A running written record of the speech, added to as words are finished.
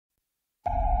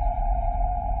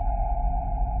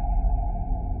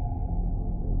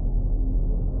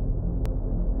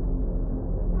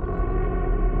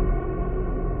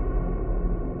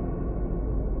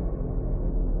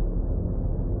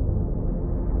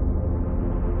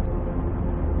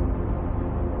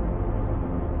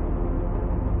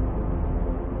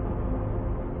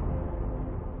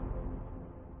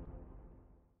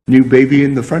new baby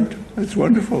in the front. That's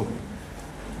wonderful.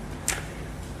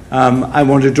 I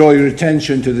want to draw your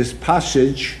attention to this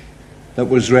passage that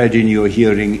was read in your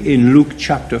hearing in Luke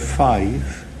chapter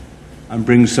 5 and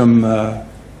bring some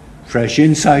fresh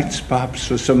insights perhaps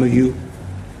for some of you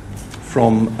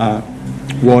from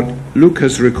what Luke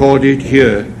has recorded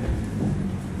here.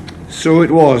 So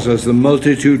it was, as the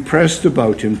multitude pressed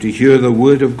about him to hear the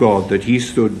word of God, that he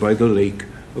stood by the lake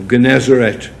of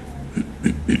Gennesaret.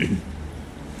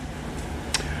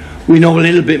 We know a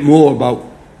little bit more about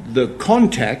the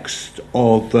context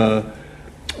of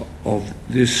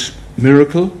this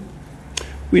miracle.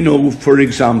 We know, for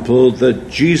example, that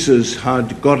Jesus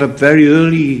had got up very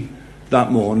early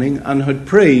that morning and had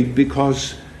prayed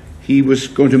because he was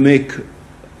going to make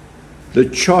the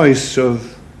choice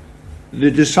of the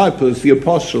disciples, the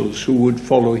apostles, who would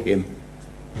follow him.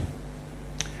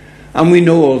 And we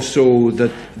know also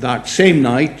that that same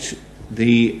night,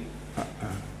 the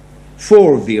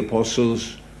four of the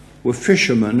apostles were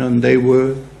fishermen, and they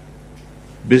were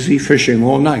busy fishing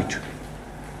all night.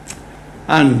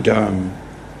 And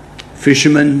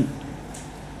fishermen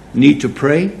need to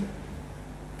pray,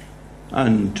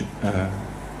 and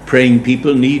praying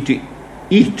people need to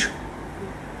eat.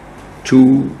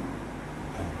 Two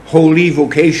holy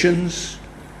vocations,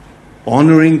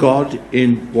 honoring God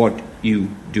in what you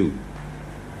do.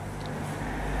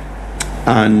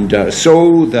 And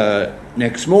so the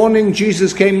next morning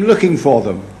Jesus came looking for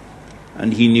them,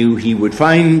 and he knew he would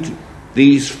find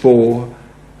these four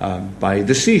by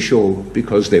the seashore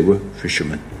because they were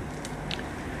fishermen.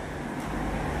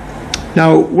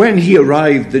 Now, when he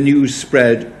arrived, the news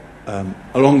spread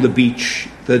along the beach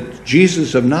that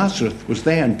Jesus of Nazareth was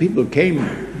there, and people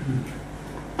came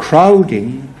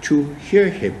crowding to hear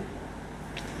him.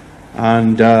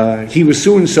 And he was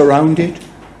soon surrounded.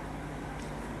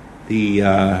 The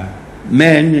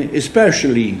men,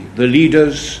 especially the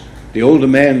leaders, the older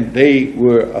men, they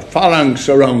were a phalanx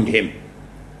around him.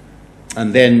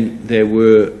 And then there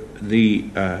were the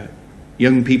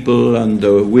young people and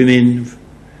the women.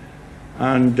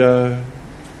 And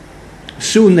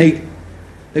soon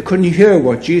they couldn't hear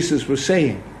what Jesus was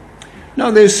saying. Now,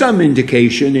 there's some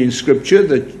indication in Scripture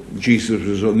that Jesus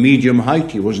was of medium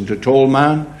height. He wasn't a tall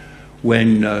man.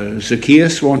 When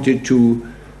Zacchaeus wanted to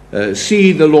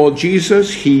see the Lord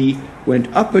Jesus, he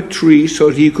went up a tree so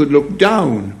that he could look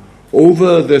down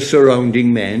over the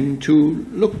surrounding men to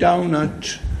look down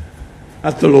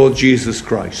at the Lord Jesus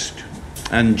Christ.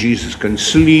 And Jesus can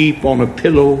sleep on a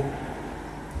pillow,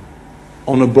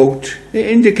 on a boat.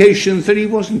 Indications that he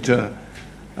wasn't a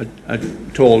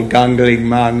tall, gangling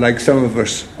man like some of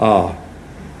us are.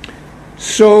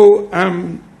 So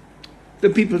the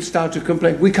people start to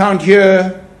complain. We can't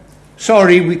hear.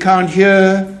 Sorry, we can't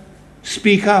hear.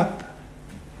 Speak up.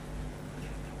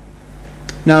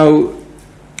 Now,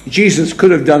 Jesus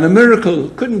could have done a miracle,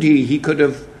 couldn't he? He could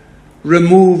have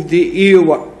removed the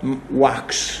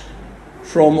earwax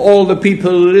from all the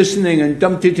people listening and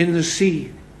dumped it in the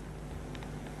sea.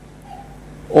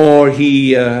 Or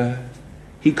he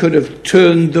could have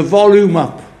turned the volume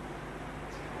up,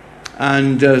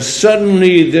 and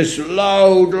suddenly this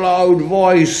loud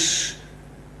voice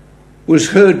was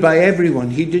heard by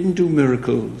everyone. He didn't do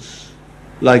miracles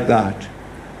like that.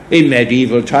 In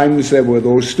medieval times, there were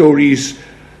those stories.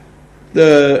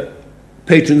 The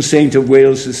patron saint of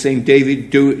Wales is St. David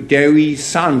Dewi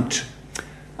Sant.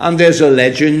 And there's a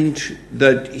legend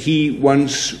that he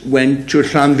once went to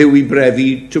Llanddewi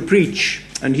Brefi to preach.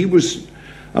 And he was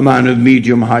a man of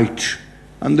medium height,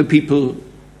 and the people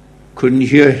couldn't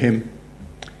hear him.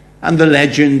 And the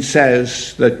legend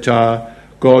says that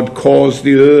God caused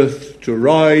the earth to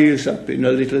rise up in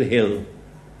a little hill,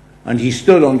 and he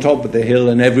stood on top of the hill,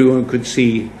 and everyone could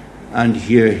see and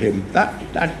hear him.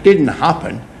 That didn't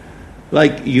happen.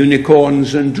 Like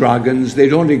unicorns and dragons, they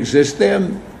don't exist.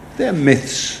 They're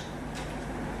myths.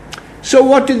 So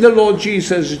what did the Lord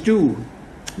Jesus do?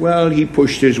 Well, he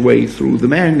pushed his way through the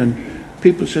men, and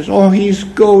people says, "Oh, he's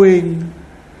going.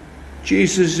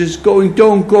 Jesus is going.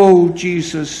 Don't go,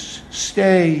 Jesus.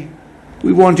 Stay.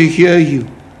 We want to hear you.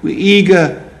 We're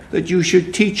eager that you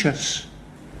should teach us."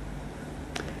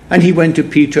 And he went to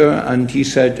Peter and he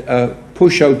said,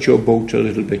 "Push out your boat a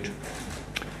little bit."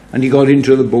 And he got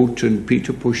into the boat, and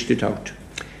Peter pushed it out.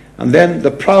 And then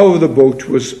the prow of the boat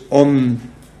was on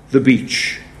the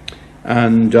beach.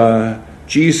 And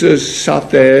Jesus sat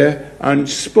there and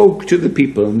spoke to the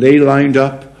people, and they lined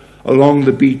up along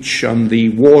the beach, and the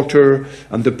water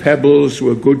and the pebbles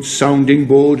were good sounding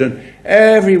board, and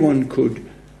everyone could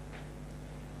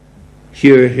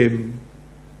hear him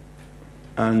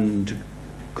and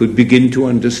could begin to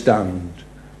understand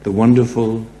the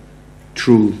wonderful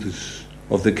truths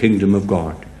of the kingdom of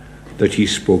God that he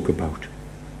spoke about.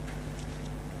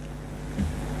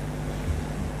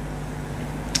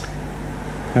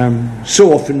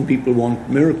 So often people want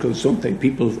miracles, don't they?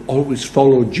 People always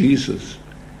follow Jesus.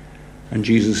 And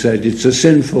Jesus said, it's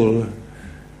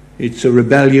a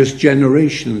rebellious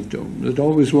generation that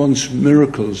always wants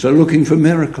miracles. They're looking for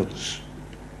miracles.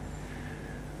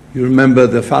 You remember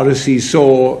the Pharisees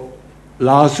saw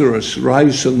Lazarus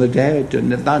rise from the dead,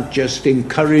 and that just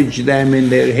encouraged them in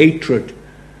their hatred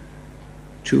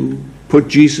to put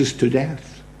Jesus to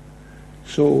death.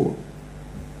 So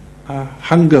a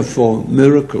hunger for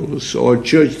miracles, or a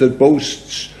church that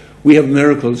boasts, we have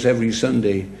miracles every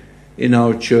Sunday in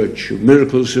our church,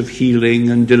 miracles of healing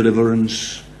and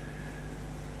deliverance.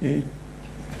 It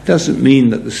doesn't mean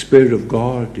that the Spirit of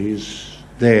God is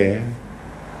there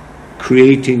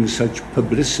creating such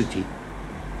publicity.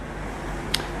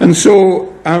 And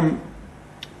so,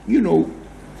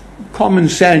 common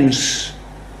sense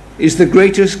is the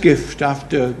greatest gift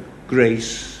after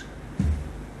grace.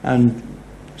 And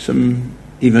some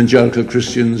evangelical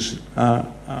Christians are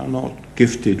not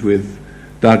gifted with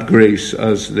that grace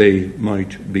as they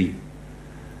might be.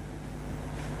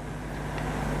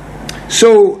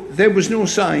 So there was no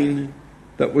sign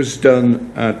that was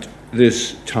done at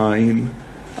this time.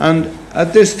 And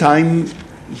at this time,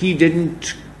 he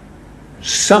didn't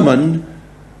summon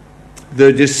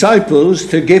the disciples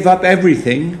to give up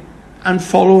everything and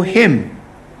follow him.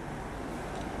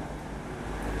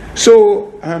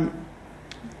 So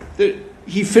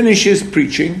he finishes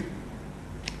preaching,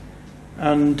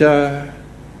 and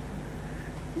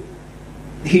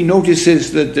he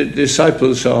notices that the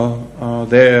disciples are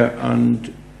there,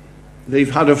 and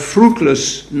they've had a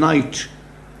fruitless night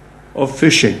of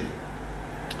fishing.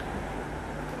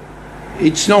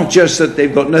 It's not just that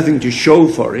they've got nothing to show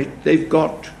for it. They've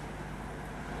got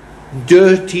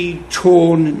dirty,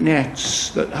 torn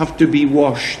nets that have to be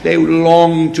washed. They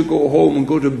long to go home and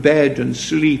go to bed and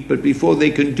sleep, but before they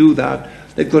can do that,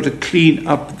 they've got to clean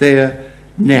up their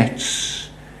nets.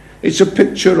 It's a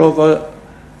picture of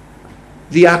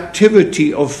the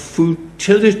activity of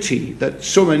futility that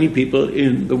so many people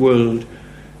in the world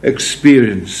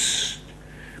experience.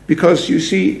 Because, you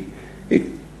see,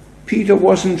 Peter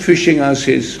wasn't fishing as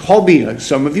his hobby, like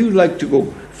some of you like to go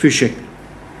fishing.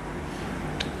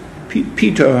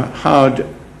 Peter had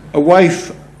a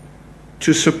wife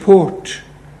to support.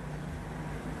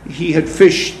 He had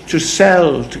fished to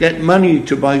sell, to get money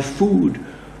to buy food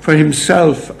for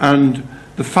himself and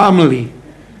the family.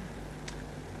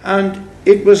 And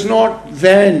it was not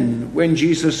then, when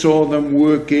Jesus saw them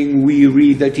working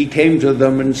weary, that he came to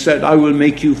them and said, I will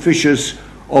make you fishers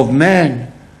of men.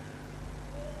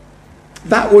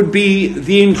 That would be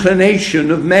the inclination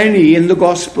of many in the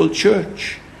gospel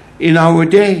church in our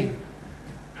day.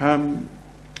 Young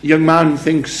man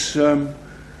thinks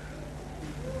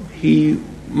he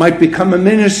might become a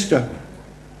minister,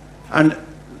 and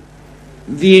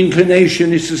the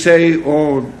inclination is to say,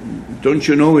 oh, don't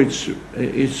you know,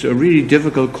 it's a really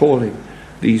difficult calling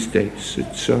these days.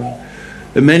 It's there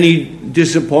are many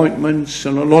disappointments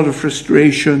and a lot of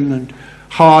frustration and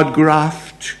hard graft.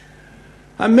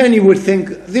 And many would think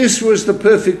this was the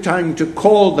perfect time to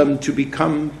call them to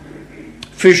become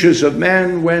fishers of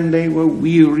men when they were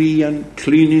weary and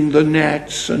cleaning the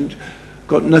nets and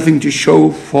got nothing to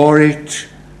show for it.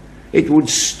 It would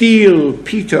steel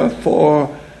Peter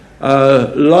for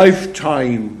a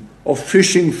lifetime of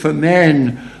fishing for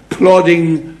men,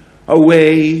 plodding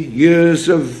away, years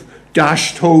of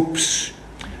dashed hopes.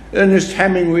 Ernest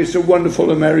Hemingway is a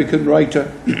wonderful American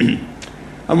writer.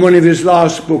 And one of his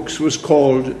last books was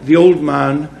called The Old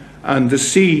Man and the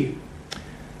Sea.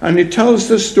 And it tells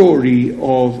the story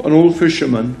of an old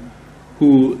fisherman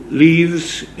who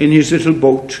leaves in his little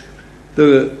boat,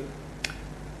 the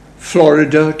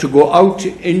Florida, to go out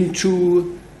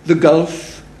into the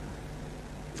Gulf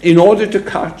in order to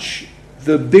catch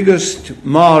the biggest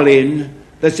marlin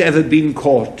that's ever been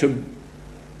caught, to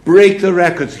break the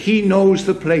records. He knows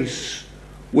the place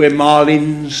where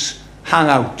marlins hang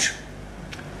out.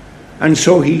 And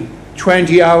so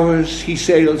 20 hours he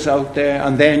sails out there,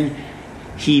 and then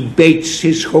he baits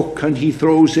his hook and he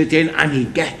throws it in, and he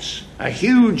gets a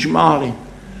huge marlin.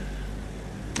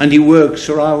 And he works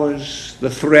for hours,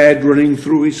 the thread running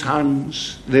through his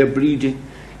hands, they're bleeding.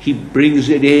 He brings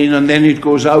it in, and then it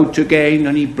goes out again,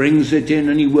 and he brings it in,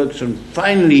 and he works, and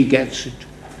finally he gets it.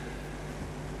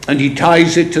 And he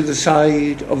ties it to the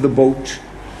side of the boat,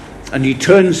 and he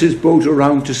turns his boat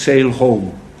around to sail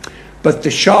home. But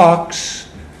the sharks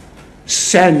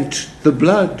scent the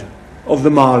blood of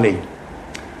the marlin,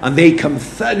 And they come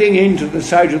thudding into the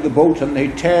side of the boat and they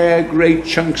tear great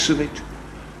chunks of it.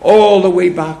 All the way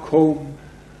back home,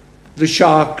 the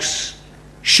sharks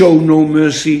show no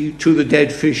mercy to the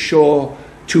dead fish or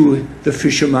to the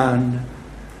fisherman.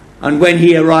 And when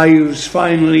he arrives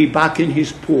finally back in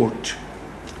his port,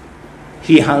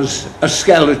 he has a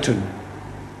skeleton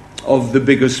of the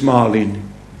biggest marlin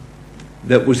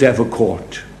that was ever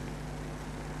caught.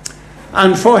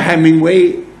 And for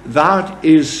Hemingway, that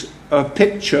is a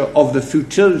picture of the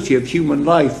futility of human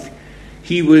life.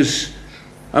 He was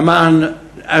a man,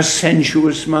 a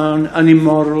sensuous man, an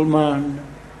immoral man.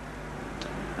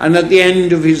 And at the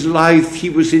end of his life, he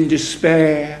was in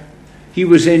despair. He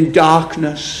was in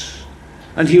darkness.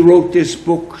 And he wrote this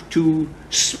book to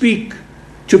speak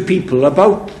to people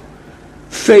about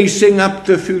facing up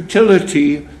the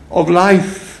futility of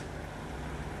life.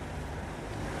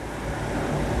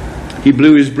 He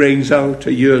blew his brains out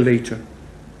a year later.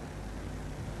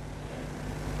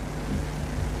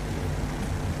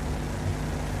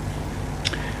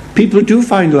 People do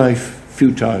find life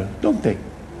futile, don't they?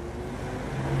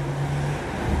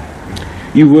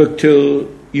 You work till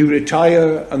you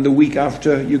retire, and the week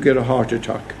after you get a heart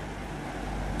attack.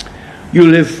 You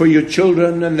live for your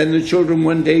children, and then the children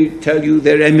one day tell you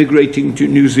they're emigrating to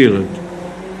New Zealand.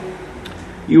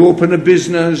 You open a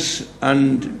business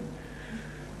and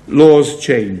laws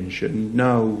change, and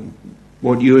now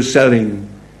what you're selling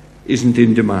isn't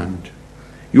in demand.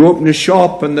 You open a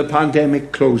shop and the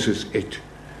pandemic closes it.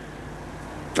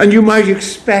 And you might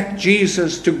expect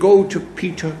Jesus to go to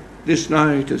Peter this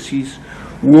night as he's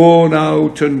worn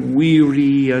out and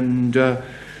weary and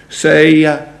say,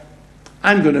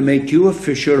 I'm going to make you a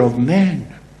fisher of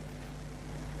men.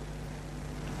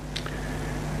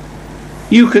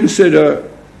 You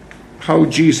consider how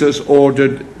Jesus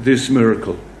ordered this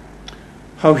miracle.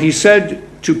 How he said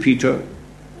to Peter,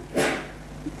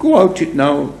 go out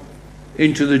now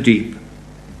into the deep.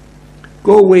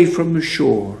 Go away from the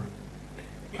shore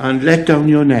and let down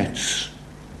your nets.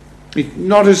 It's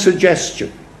not a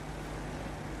suggestion.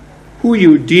 Who are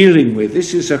you dealing with?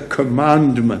 This is a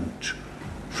commandment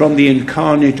from the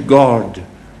incarnate God,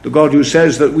 the God who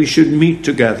says that we should meet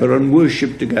together and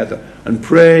worship together and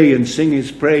pray and sing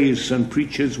his praise and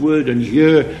preach his word and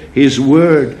hear his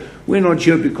word. We're not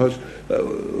here because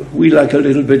we like a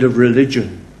little bit of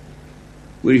religion.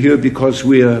 We're here because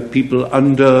we are people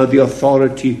under the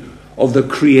authority of the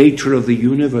creator of the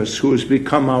universe, who has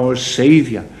become our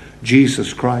Savior,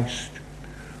 Jesus Christ.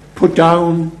 Put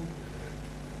out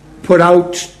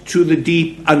to the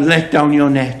deep and let down your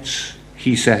nets,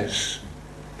 he says.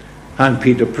 And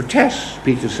Peter protests.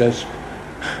 Peter says,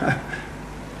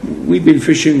 we've been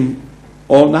fishing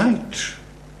all night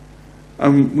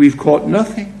and we've caught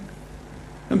nothing.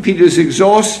 And Peter's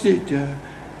exhausted.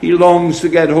 He longs to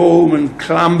get home and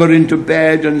clamber into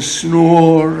bed and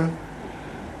snore.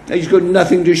 He's got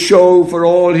nothing to show for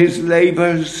all his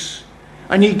labors.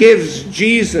 And he gives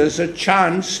Jesus a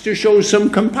chance to show some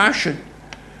compassion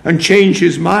and change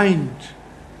his mind.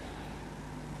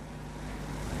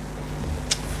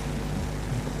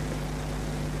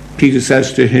 Peter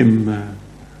says to him,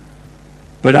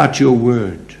 but at your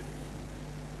word.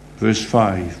 Verse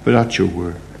 5, but at your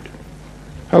word.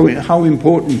 How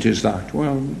important is that?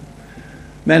 Well,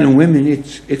 men and women,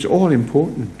 it's all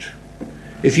important.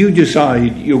 If you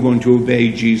decide you're going to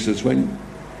obey Jesus when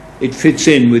it fits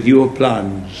in with your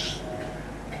plans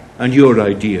and your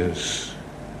ideas,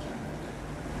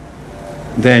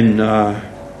 then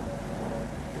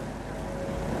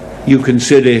you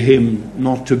consider him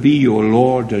not to be your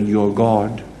Lord and your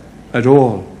God at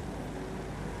all.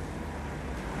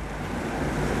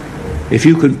 If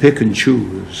you can pick and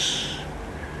choose,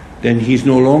 then he's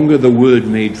no longer the Word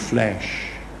made flesh.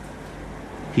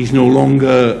 He's no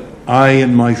longer, I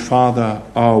and my Father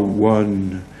are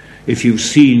one. If you've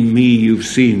seen me, you've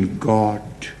seen God.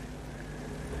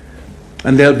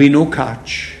 And there'll be no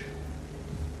catch.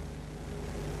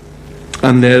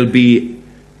 And there'll be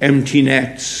empty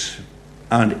nets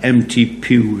and empty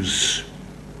pews.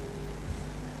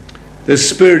 The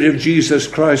Spirit of Jesus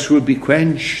Christ will be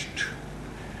quenched.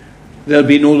 There'll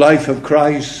be no life of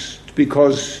Christ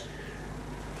because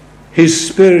his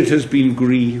Spirit has been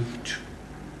grieved.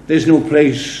 There's no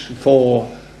place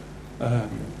for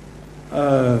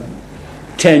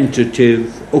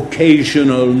tentative,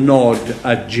 occasional nod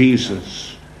at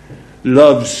Jesus.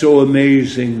 Love so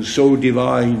amazing, so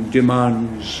divine,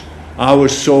 demands our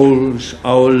souls,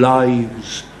 our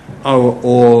lives, our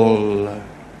all.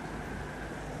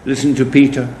 Listen to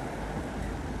Peter.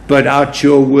 But at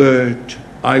your word,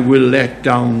 I will let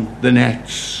down the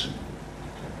nets.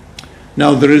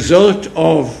 Now, the result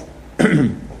of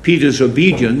Peter's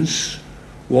obedience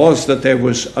was that there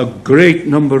was a great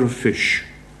number of fish.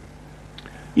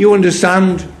 You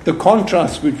understand the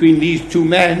contrast between these two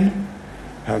men.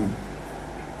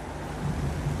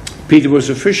 Peter was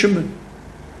a fisherman.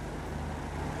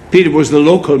 Peter was the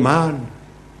local man.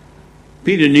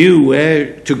 Peter knew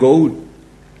where to go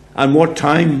and what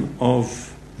time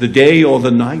of the day or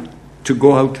the night to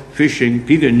go out fishing.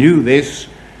 Peter knew this.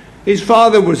 His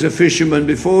father was a fisherman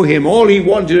before him. All he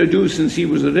wanted to do since he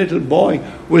was a little boy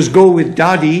was go with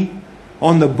Daddy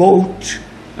on the boat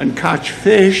and catch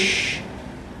fish.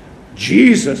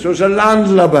 Jesus was a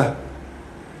landlubber.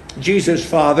 Jesus'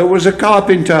 father was a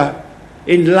carpenter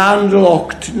in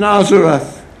landlocked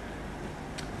Nazareth.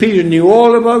 Peter knew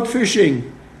all about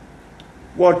fishing.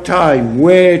 What time,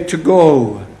 where to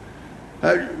go.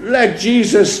 Let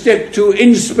Jesus stick to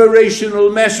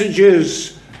inspirational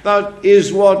messages. That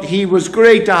is what he was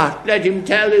great at. Let him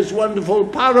tell his wonderful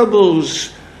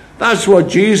parables. That's what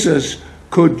Jesus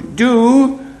could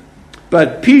do.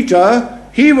 But Peter,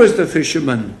 he was the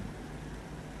fisherman.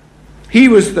 He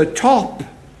was the top.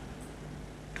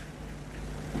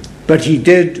 But he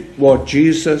did what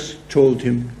Jesus told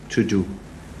him to do.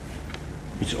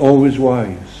 It's always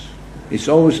wise. It's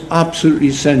always absolutely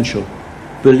essential.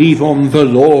 Believe on the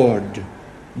Lord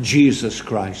Jesus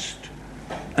Christ,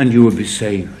 and you will be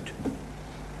saved.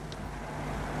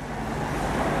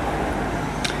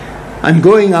 And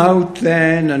going out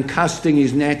then and casting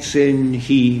his nets in,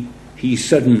 he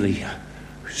suddenly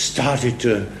started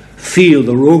to feel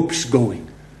the ropes going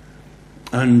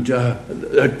and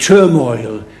a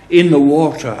turmoil in the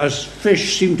water as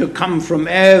fish seemed to come from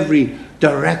every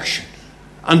direction,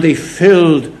 and they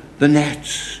filled the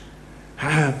nets.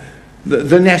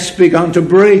 The nets began to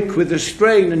break with the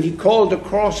strain, and he called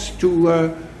across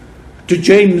to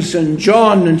James and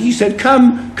John, and he said,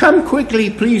 come quickly,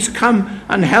 please come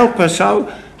and help us.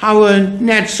 Our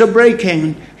nets are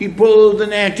breaking. He pulled the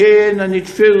net in, and it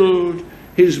filled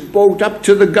his boat up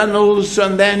to the gunwales,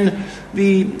 and then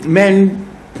the men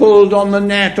pulled on the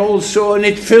net also, and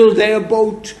it filled their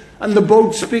boat, and the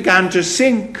boats began to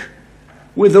sink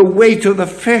with the weight of the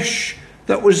fish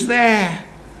that was there.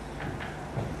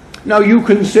 Now you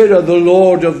consider the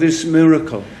Lord of this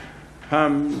miracle,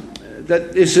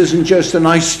 that this isn't just a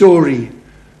nice story,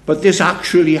 but this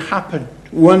actually happened.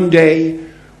 One day,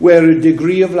 where a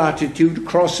degree of latitude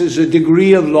crosses a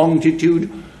degree of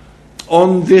longitude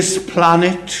on this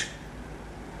planet,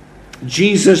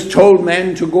 Jesus told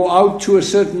men to go out to a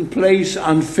certain place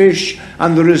and fish,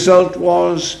 and the result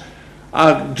was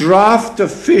a draft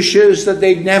of fishes that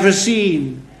they'd never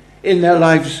seen in their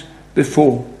lives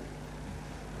before.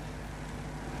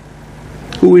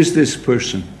 Who is this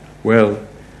person? Well,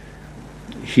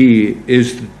 he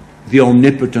is the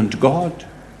omnipotent God,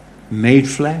 made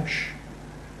flesh,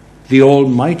 the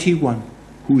Almighty One,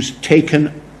 who's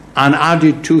taken and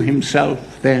added to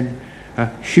himself then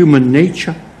human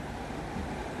nature.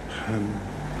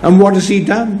 And what has he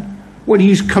done? Well,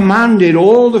 he's commanded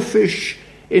all the fish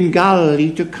in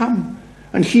Galilee to come.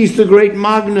 And he's the great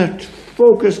magnet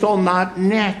focused on that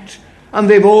net. And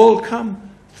they've all come.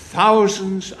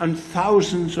 Thousands and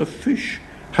thousands of fish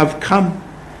have come.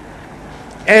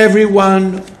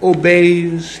 Everyone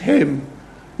obeys him.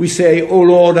 We say, O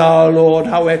Lord, our Lord,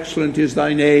 how excellent is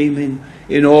thy name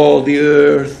in all the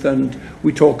earth. And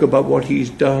we talk about what he's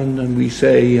done, and we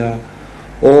say,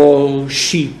 all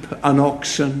sheep and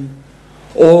oxen,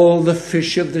 all the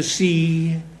fish of the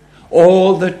sea,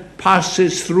 all that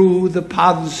passes through the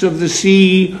paths of the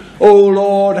sea. O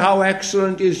Lord, how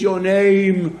excellent is your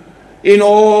name in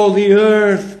all the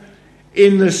earth,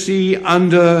 in the sea,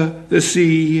 under the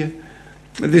sea.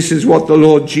 This is what the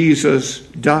Lord Jesus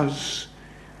does.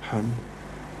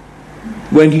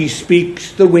 When he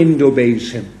speaks, the wind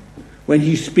obeys him. When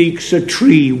he speaks, a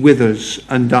tree withers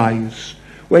and dies.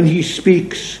 When he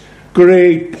speaks,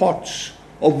 great pots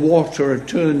of water are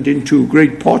turned into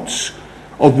great pots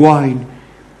of wine.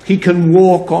 He can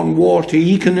walk on water.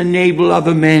 He can enable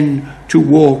other men to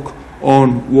walk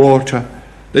on water.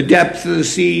 The depth of the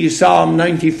sea, Psalm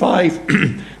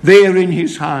 95, there in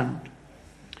his hand.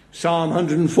 Psalm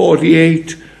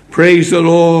 148, praise the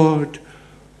Lord.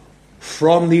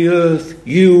 From the earth,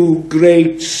 you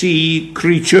great sea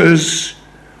creatures.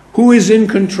 Who is in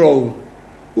control?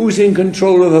 Who's in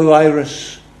control of the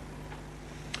virus?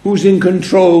 Who's in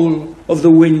control of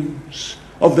the winds,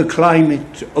 of the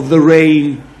climate, of the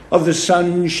rain, of the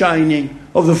sun shining,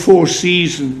 of the four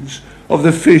seasons, of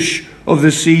the fish of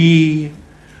the sea,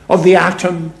 of the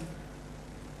atom?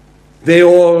 They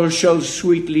all shall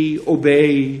sweetly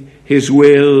obey his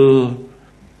will.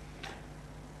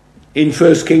 In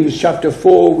 1 Kings chapter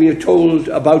 4, we are told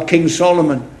about King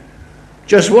Solomon.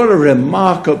 Just what a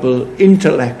remarkable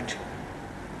intellect.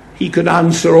 He could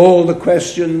answer all the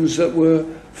questions that were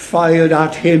fired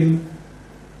at him.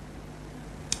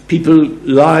 People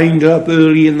lined up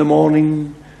early in the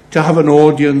morning to have an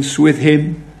audience with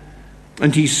him,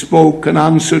 and he spoke and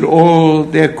answered all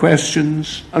their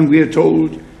questions. And we are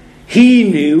told he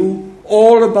knew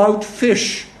all about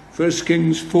fish, 1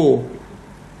 Kings 4.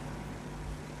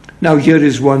 Now here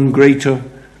is one greater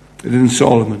than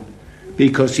Solomon,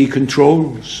 because he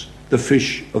controls the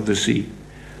fish of the sea,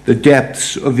 the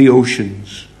depths of the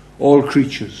oceans. All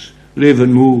creatures live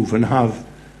and move and have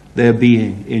their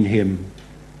being in him.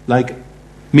 Like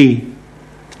me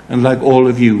and like all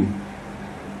of you,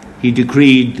 he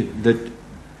decreed that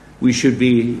we should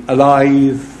be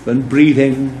alive and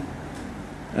breathing,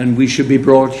 and we should be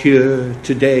brought here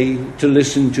today to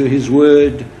listen to his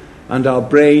word, and our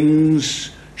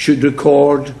brains should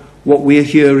record what we're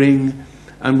hearing,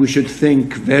 and we should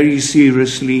think very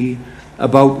seriously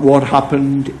about what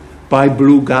happened by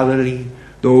Blue Gallery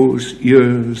those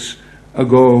years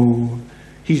ago.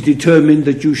 He's determined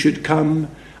that you should come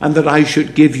and that I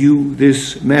should give you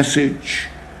this message.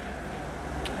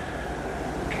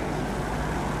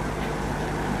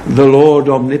 The Lord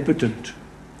omnipotent,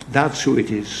 that's who it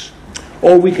is.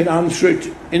 Or we can answer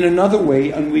it in another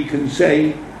way, and we can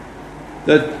say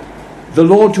that the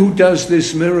Lord who does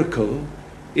this miracle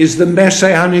is the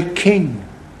Messianic King.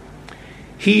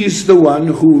 He's the one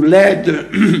who led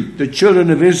the children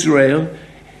of Israel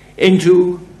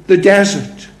into the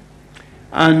desert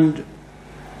and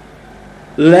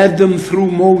led them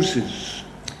through Moses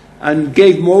and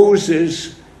gave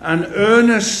Moses an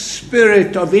earnest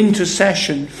spirit of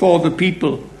intercession for the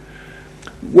people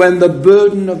when the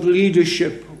burden of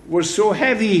leadership was so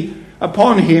heavy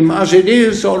upon him, as it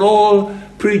is on all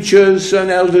preachers and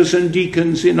elders and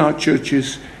deacons in our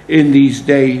churches in these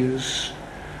days.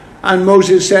 And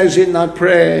Moses says in that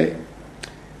prayer,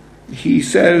 he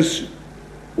says,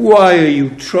 "Why are you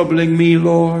troubling me,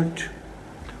 Lord?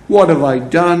 What have I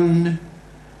done?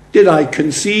 Did I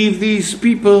conceive these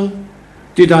people?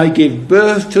 Did I give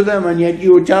birth to them? And yet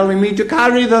you are telling me to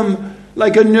carry them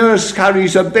like a nurse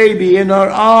carries a baby in her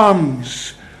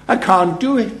arms. I can't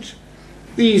do it.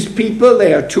 These people,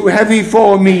 they are too heavy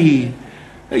for me.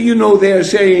 You know, they're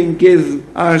saying,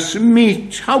 give us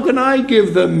meat. How can I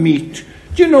give them meat?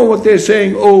 Do you know what they're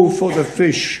saying? Oh, for the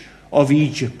fish of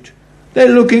Egypt." They're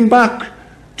looking back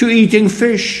to eating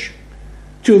fish,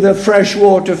 to the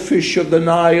freshwater fish of the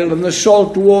Nile and the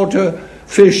saltwater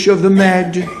fish of the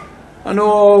Med. And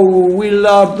oh, we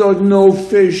love those no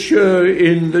fish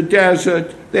in the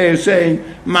desert. They're saying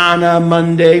manna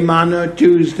Monday, manna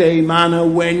Tuesday, manna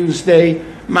Wednesday,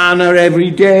 manna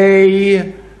every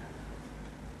day.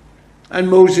 And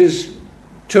Moses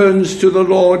turns to the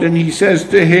Lord and he says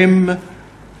to him,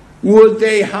 would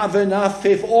they have enough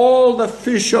if all the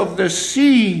fish of the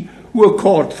sea were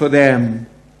caught for them?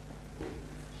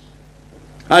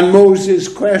 And Moses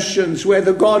questions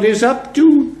whether God is up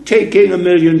to taking 1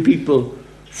 million people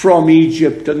from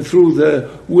Egypt and through the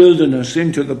wilderness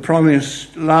into the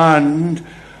promised land.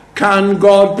 Can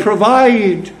God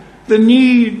provide the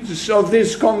needs of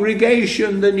this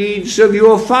congregation, the needs of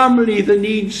your family, the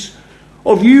needs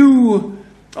of you,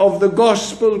 of the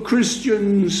gospel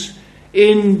Christians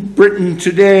in Britain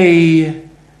today?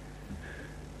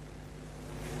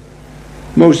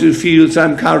 Moses feels,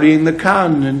 I'm carrying the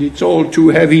can and it's all too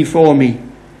heavy for me.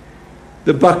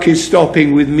 The buck is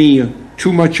stopping with me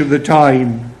too much of the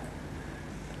time.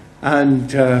 And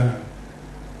the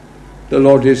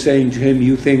Lord is saying to him,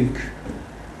 you think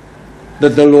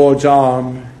that the Lord's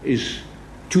arm is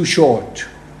too short,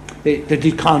 that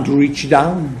it can't reach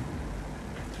down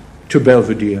to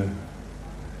Belvedere,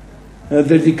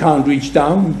 that it can't reach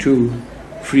down to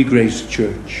Free Grace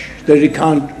Church, that it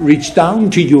can't reach down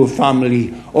to your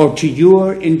family or to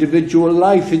your individual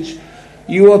life. It's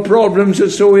your problems are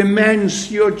so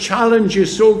immense, your challenge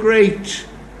is so great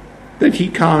that he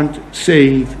can't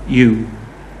save you.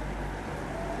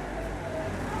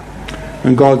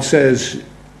 And God says,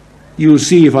 you'll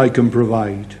see if I can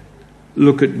provide.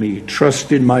 Look at me,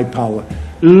 trust in my power.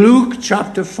 Luke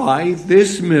chapter 5,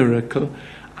 this miracle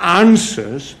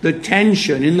answers the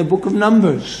tension in the book of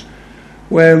Numbers,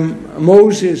 where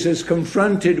Moses is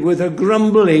confronted with a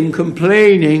grumbling,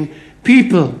 complaining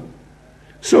people.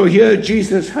 So here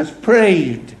Jesus has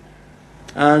prayed,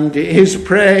 and his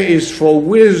prayer is for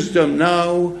wisdom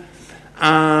now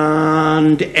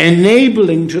and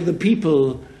enabling to the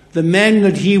people, the men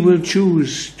that he will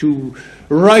choose to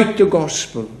write the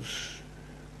Gospels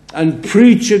and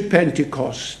preach at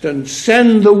Pentecost and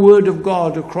send the word of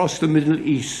God across the Middle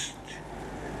East.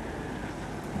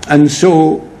 And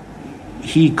so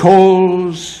he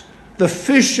calls the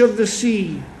fish of the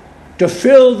sea to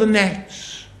fill the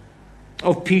nets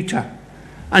of Peter.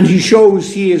 And he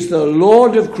shows he is the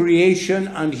Lord of creation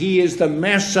and he is the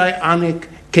messianic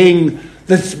king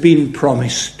that's been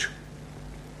promised.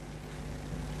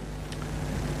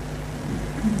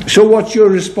 So what's your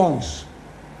response?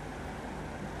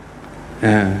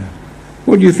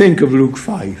 What do you think of Luke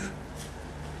 5?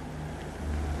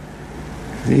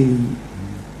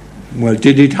 Well,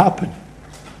 did it happen?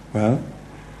 Well,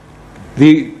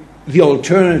 the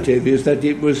alternative is that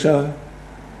it was a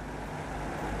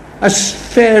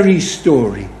fairy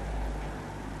story.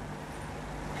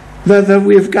 That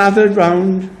we've gathered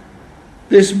round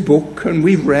this book and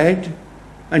we've read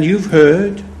and you've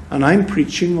heard and I'm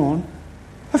preaching on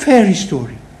a fairy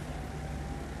story.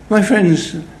 My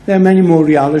friends, there are many more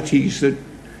realities that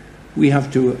we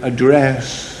have to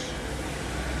address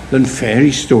than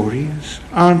fairy stories,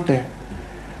 aren't there?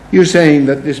 You're saying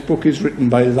that this book is written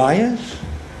by liars?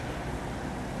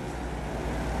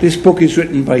 This book is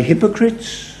written by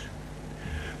hypocrites?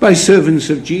 By servants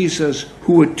of Jesus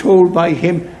who were told by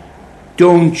him,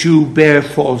 don't you bear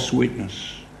false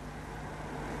witness.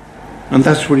 And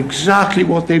that's exactly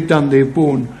what they've done. They've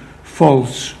borne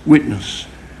false witness.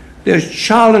 They're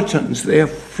charlatans, they're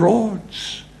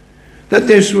frauds. That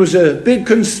this was a big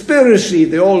conspiracy,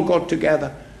 they all got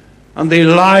together and they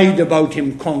lied about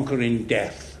him conquering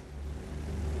death.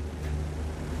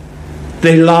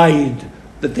 They lied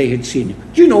that they had seen him.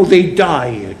 You know, they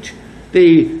died.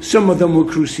 Some of them were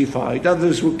crucified,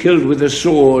 others were killed with a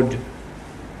sword.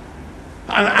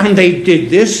 And they did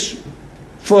this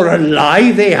for a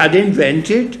lie they had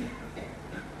invented.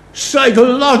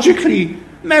 Psychologically,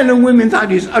 men and women,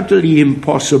 that is utterly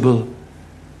impossible.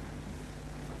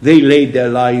 They laid their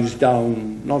lives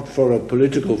down, not for a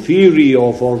political theory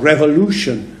or for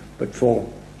revolution, but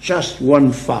for just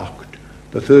one fact.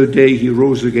 The third day he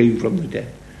rose again from the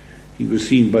dead. He was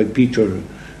seen by Peter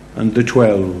and the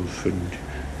 12, and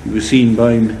he was seen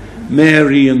by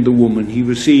Mary and the woman. He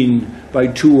was seen by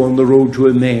 2 on the road to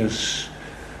Emmaus.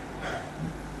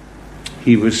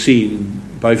 He was seen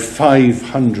by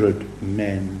 500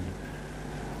 men.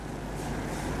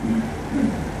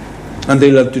 And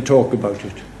they love to talk about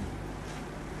it.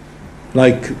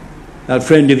 Like that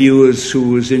friend of yours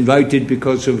who was invited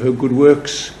because of her good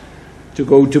works to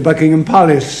go to Buckingham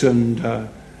Palace and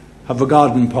have a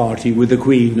garden party with the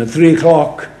Queen. At 3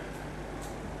 o'clock,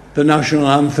 the national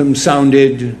anthem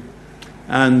sounded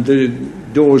and the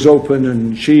doors opened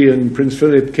and she and Prince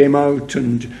Philip came out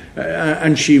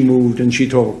and she moved and she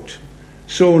talked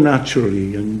so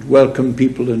naturally and welcomed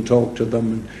people and talked to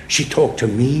them. And she talked to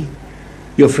me,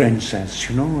 your friend says,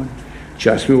 you know, and she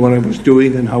asked me what I was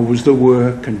doing and how was the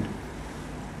work. And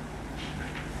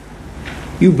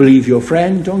you believe your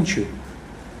friend, don't you?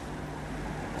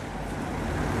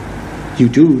 You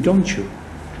do, don't you?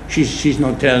 She's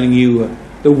not telling you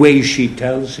the way she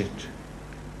tells it.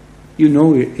 You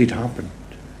know it happened.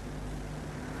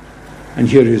 And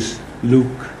here is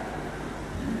Luke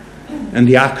and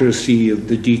the accuracy of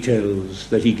the details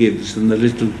that he gives and the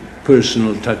little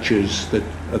personal touches that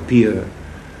appear.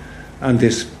 And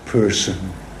this person.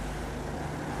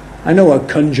 I know a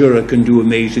conjurer can do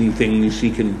amazing things. He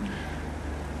can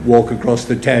walk across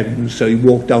the Thames, so he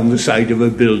walked down the side of a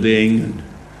building.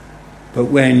 But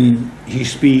when he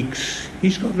speaks,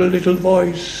 he's got a little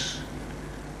voice.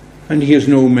 And he has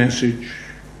no message.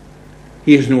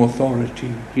 He has no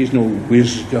authority. He has no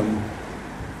wisdom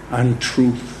and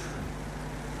truth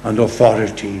and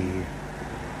authority.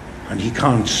 And he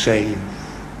can't save.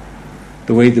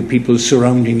 The way the people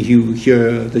surrounding you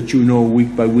here, that you know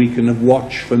week by week and have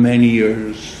watched for many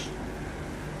years,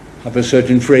 have a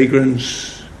certain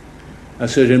fragrance, a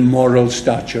certain moral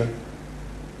stature,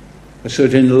 a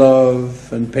certain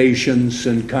love and patience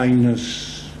and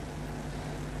kindness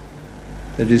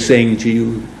that is saying to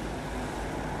you,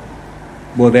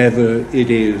 whatever it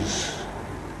is,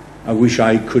 I wish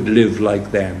I could live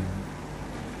like them.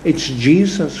 It's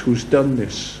Jesus who's done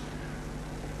this.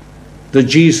 The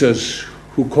Jesus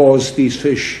who caused these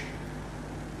fish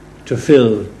to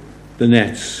fill the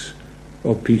nets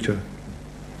of Peter.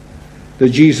 The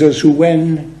Jesus who,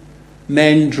 when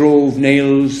men drove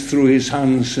nails through his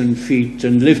hands and feet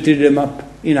and lifted him up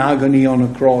in agony on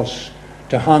a cross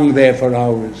to hang there for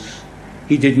hours,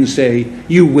 he didn't say,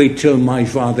 you wait till my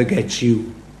Father gets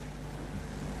you.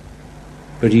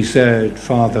 But he said,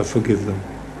 Father, forgive them.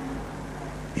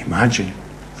 Imagine,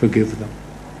 forgive them.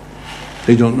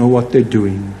 They don't know what they're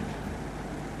doing.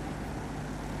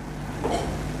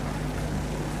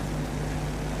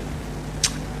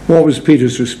 What was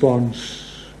Peter's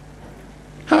response?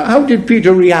 How did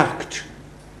Peter react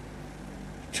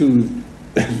to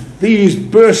these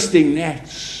bursting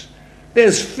nets.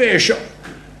 There's fish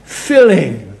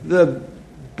filling the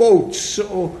boats.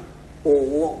 So,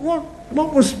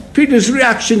 what was Peter's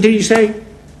reaction? Did he say,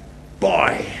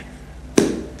 "Boy,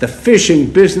 the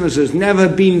fishing business has never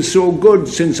been so good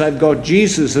since I've got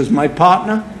Jesus as my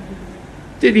partner"?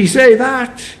 Did he say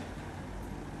that?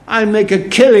 "I make a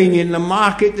killing in the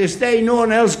market this day. No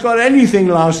one else got anything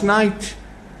last night.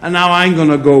 And now I'm going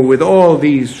to go with all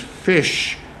these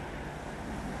fish.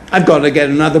 I've got to get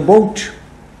another boat.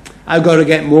 I've got to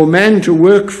get more men to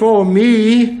work for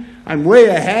me. I'm way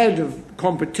ahead of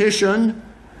competition.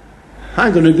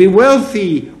 I'm going to be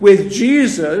wealthy with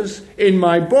Jesus in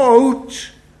my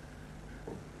boat."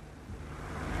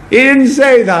 He didn't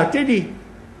say that, did he?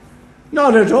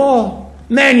 Not at all.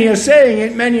 Many are saying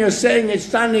it. Many are saying it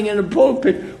standing in a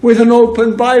pulpit with an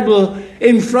open Bible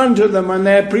in front of them, and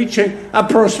they're preaching a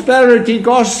prosperity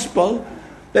gospel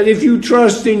that if you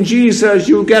trust in Jesus,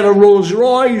 you'll get a Rolls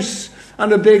Royce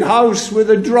and a big house with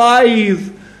a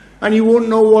drive, and you won't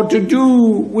know what to do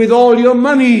with all your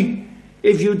money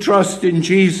if you trust in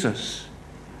Jesus.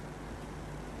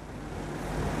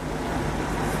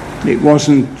 It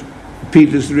wasn't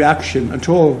Peter's reaction at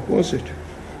all, was it?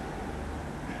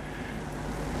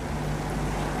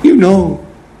 You know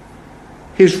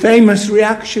his famous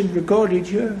reaction recorded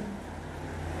here.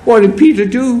 What did Peter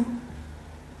do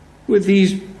with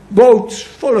these boats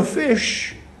full of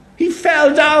fish? He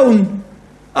fell down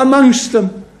amongst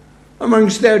them,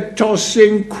 amongst their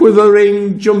tossing,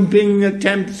 quivering, jumping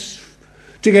attempts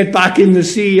to get back in the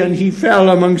sea, and he fell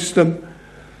amongst them.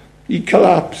 He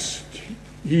collapsed.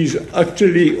 He's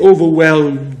utterly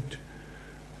overwhelmed.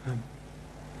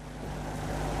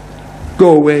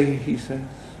 "Go away," he says.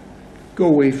 "Go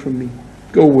away from me.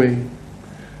 Go away.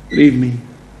 Leave me.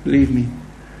 Leave me.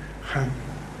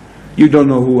 You don't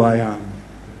know who I am.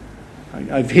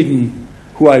 I've hidden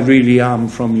who I really am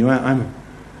from you.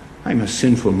 I'm a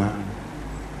sinful man.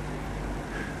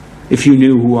 If you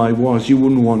knew who I was, you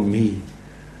wouldn't want me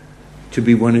to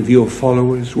be one of your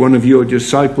followers, one of your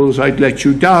disciples. I'd let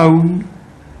you down.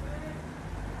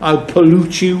 I'll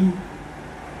pollute you."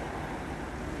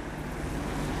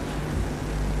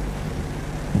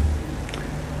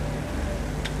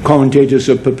 Commentators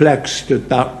are perplexed at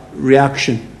that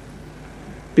reaction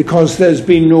because there's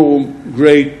been no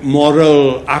great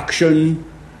moral action.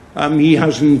 He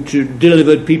hasn't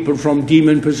delivered people from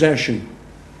demon possession.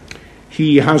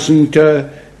 He hasn't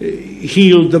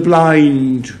healed the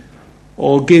blind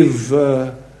or give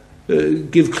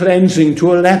cleansing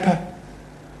to a leper.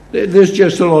 There's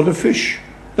just a lot of fish.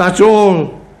 That's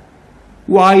all.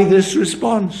 Why this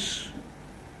response?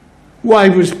 Why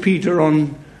was Peter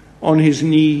on his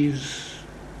knees?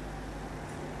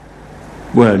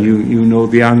 Well, you know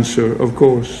the answer, of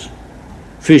course.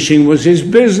 Fishing was his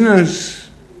business.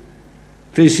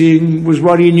 Fishing was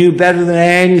what he knew better than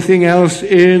anything else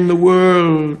in the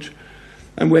world.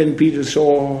 And when Peter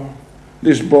saw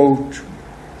this boat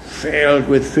filled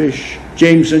with fish,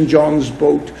 James and John's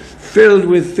boat filled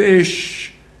with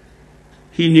fish,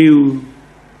 he knew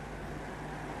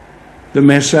the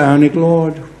Messianic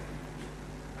Lord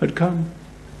had come.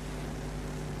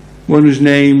 One whose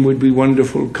name would be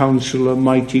Wonderful Counselor,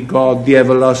 Mighty God, the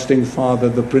Everlasting Father,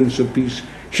 the Prince of Peace.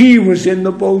 He was in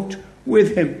the boat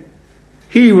with him.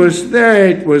 He was there.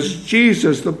 It was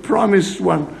Jesus, the promised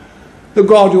one. The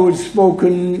God who had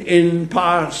spoken in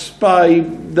past by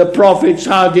the prophets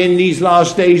had in these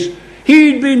last days.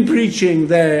 He'd been preaching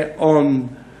there on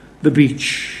the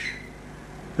beach.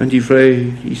 And he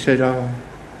prayed. He said, "Oh,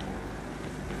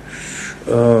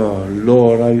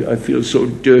 Lord, I feel so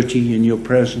dirty in your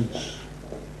presence.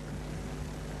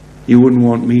 You wouldn't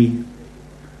want me.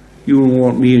 You wouldn't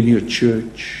want me in your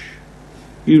church.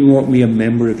 You wouldn't want me a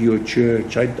member of your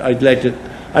church. I'd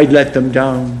let them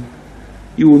down.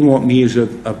 You wouldn't want me as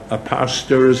a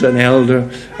pastor, as an elder,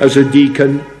 as a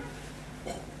deacon.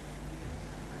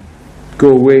 Go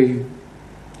away."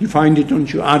 You find it,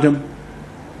 don't you? Adam,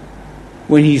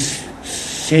 when he's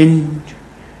sinned,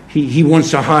 he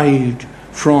wants to hide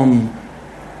from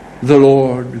the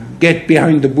Lord, get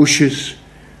behind the bushes.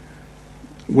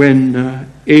 When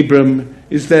Abram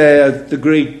is there at the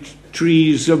great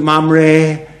trees of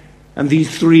Mamre, and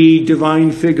these three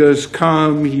divine figures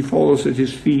come, he falls at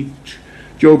his feet.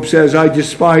 Job says, "I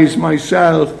despise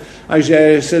myself."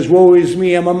 Isaiah says, "Woe is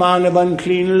me, I'm a man of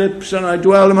unclean lips, and I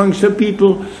dwell amongst a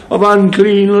people of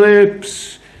unclean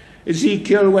lips."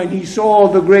 Ezekiel, when he saw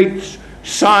the great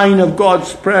sign of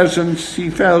God's presence, he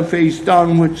fell face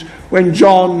downwards. When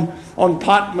John on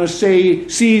Patmos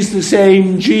sees the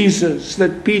same Jesus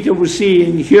that Peter was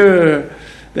seeing here,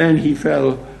 then he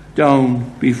fell down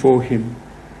before him.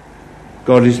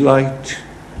 God is light,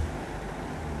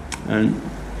 and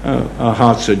our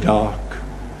hearts are dark.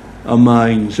 Our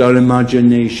minds, our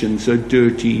imaginations are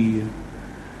dirty.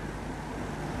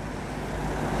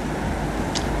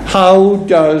 How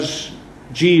does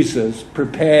Jesus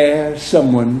prepare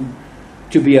someone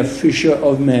to be a fisher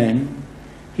of men?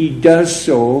 He does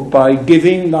so by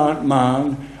giving that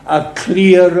man a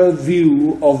clearer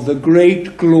view of the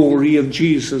great glory of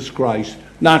Jesus Christ.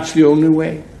 That's the only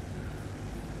way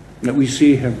that we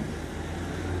see him.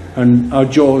 And our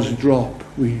jaws drop.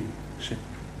 We say,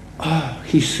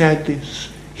 he said this,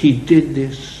 he did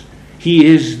this, he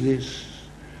is this,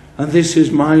 and this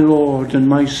is my Lord and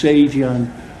my Saviour.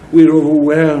 And we're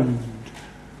overwhelmed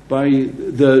by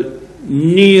the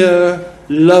near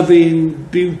loving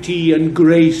beauty and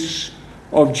grace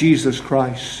of Jesus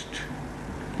Christ.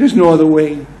 There's no other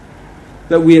way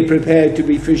that we are prepared to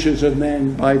be fishers of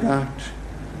men by that.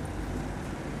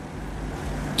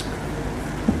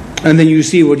 And then you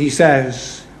see what he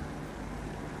says.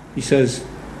 He says,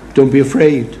 don't be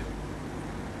afraid.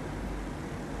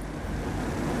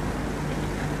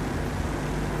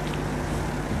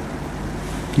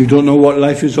 You don't know what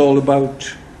life is all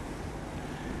about.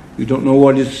 You don't know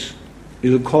what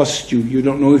it'll cost you. You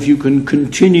don't know if you can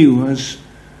continue as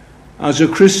a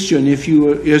Christian, if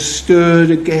you're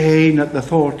stirred again at the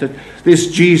thought that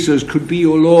this Jesus could be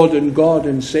your Lord and God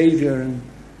and Saviour. And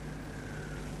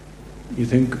you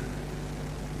think,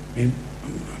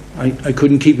 I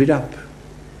couldn't keep it up.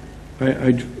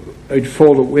 I'd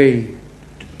fall away.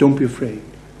 Don't be afraid.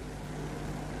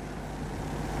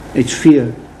 It's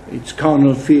fear. It's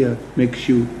carnal fear makes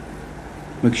you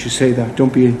say that.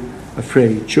 Don't be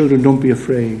afraid. Children, don't be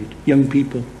afraid. Young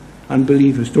people,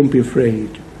 unbelievers, don't be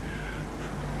afraid.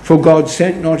 For God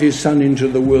sent not his Son into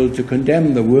the world to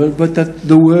condemn the world, but that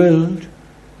the world,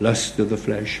 lust of the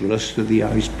flesh, lust of the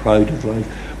eyes, pride of life,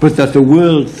 but that the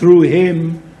world through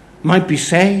him might be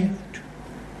saved.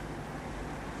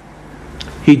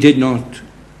 He did not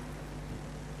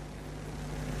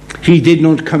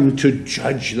come to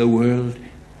judge the world.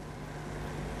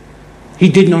 He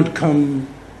did not come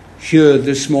here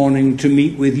this morning to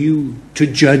meet with you, to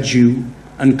judge you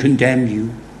and condemn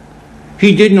you.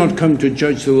 He did not come to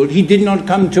judge the world. He did not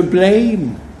come to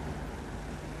blame.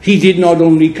 He did not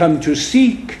only come to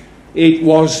seek, it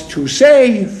was to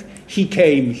save. He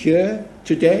came here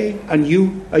today, and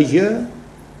you are here.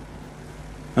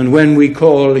 And when we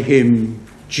call him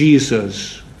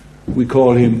Jesus, we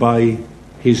call him by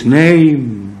his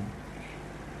name.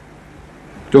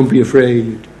 Don't be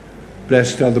afraid.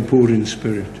 Blessed are the poor in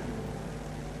spirit.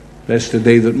 Blessed are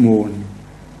they that mourn.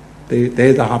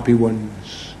 They're the happy ones.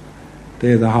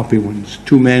 They're the happy ones.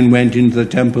 2 men went into the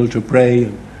temple to pray,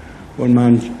 and one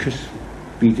man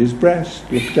beat his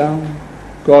breast, looked down.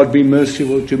 God be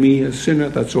merciful to me, a sinner.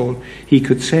 That's all he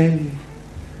could say.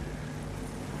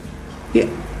 Yeah.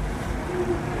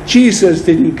 Jesus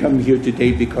didn't come here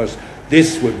today because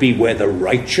this would be where the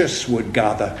righteous would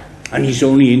gather, and he's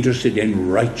only interested in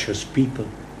righteous people.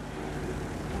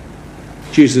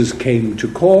 Jesus came to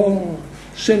call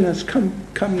sinners, come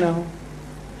now.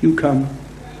 You come.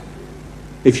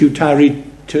 If you tarry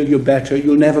till you're better,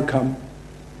 you'll never come.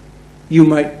 You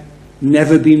might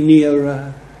never be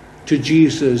nearer to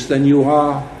Jesus than you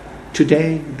are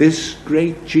today. This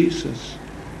great Jesus,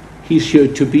 he's here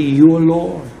to be your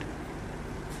Lord,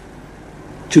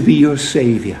 to be your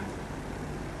Saviour.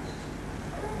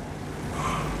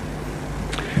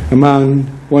 A man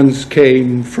once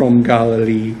came from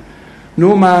Galilee,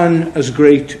 no man as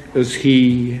great as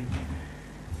he.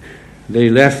 They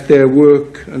left their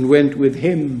work and went with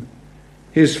him,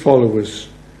 his followers,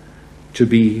 to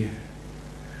be.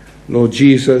 Lord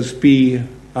Jesus, be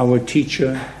our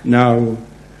teacher now,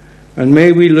 and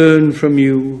may we learn from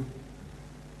you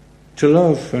to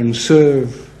love and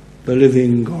serve the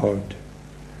living God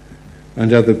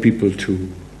and other people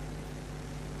too.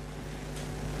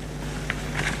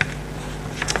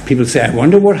 People say, I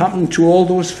wonder what happened to all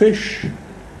those fish.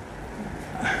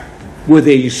 Were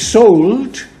they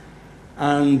sold,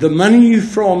 and the money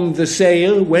from the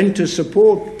sale went to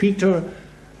support Peter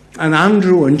and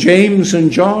Andrew and James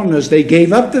and John as they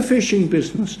gave up the fishing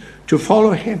business to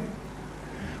follow him?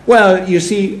 Well, you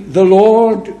see, the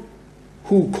Lord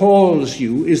who calls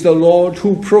you is the Lord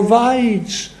who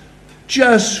provides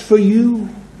just for you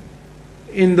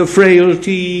in the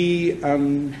frailty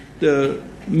and the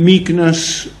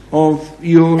meekness of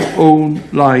your own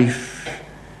life.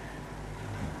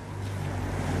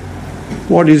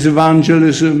 What is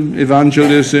evangelism?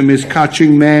 Evangelism is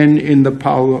catching men in the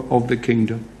power of the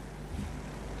kingdom.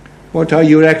 What are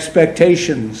your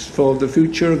expectations for the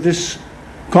future of this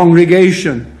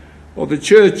congregation, or the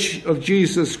Church of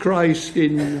Jesus Christ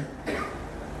in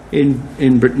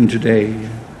Britain today.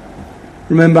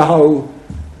 Remember how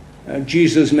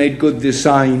Jesus made good this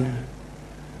sign.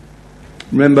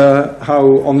 Remember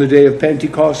how on the day of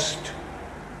Pentecost,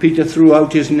 Peter threw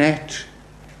out his net,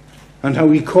 and how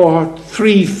he caught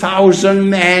 3,000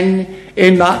 men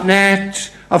in that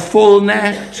net, a full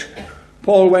net.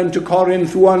 Paul went to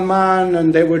Corinth, one man,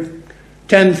 and there were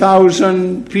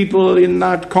 10,000 people in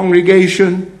that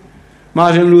congregation.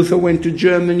 Martin Luther went to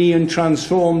Germany and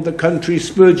transformed the country.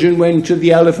 Spurgeon went to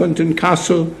the Elephant and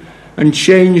Castle and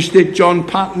changed it. John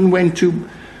Paton went to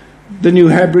the New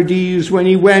Hebrides. When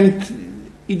he went,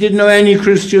 he didn't know any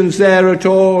Christians there at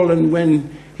all, and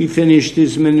when he finished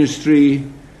his ministry,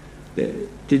 there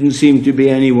didn't seem to be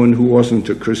anyone who wasn't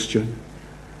a Christian.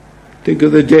 Think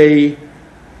of the day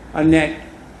a net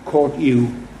caught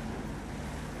you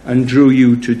and drew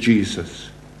you to Jesus.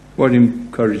 What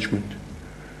encouragement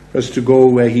for us to go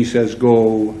where he says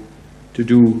go, to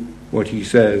do what he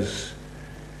says,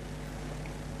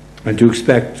 and to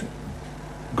expect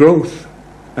growth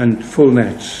and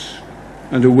fullness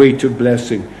and a weight of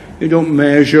blessing. You don't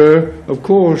measure, of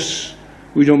course,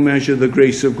 we don't measure the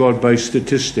grace of God by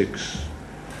statistics.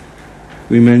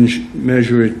 We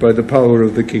measure it by the power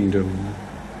of the kingdom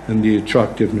and the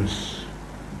attractiveness.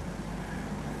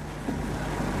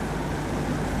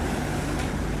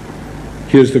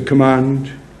 Here's the command: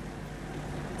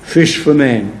 fish for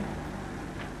men.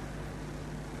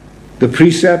 The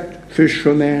precept, fish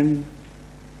for men.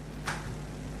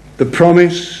 The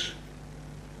promise,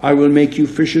 I will make you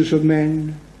fishers of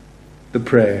men. The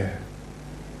prayer,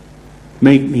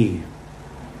 make me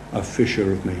a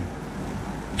fisher of men.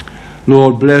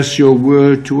 Lord, bless your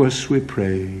word to us, we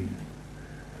pray.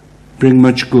 Bring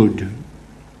much good.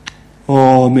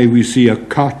 Oh, may we see a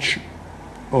catch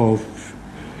of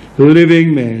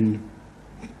living men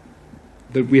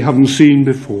that we haven't seen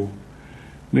before.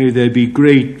 May there be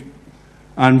great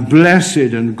and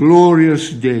blessed and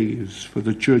glorious days for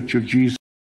the Church of Jesus.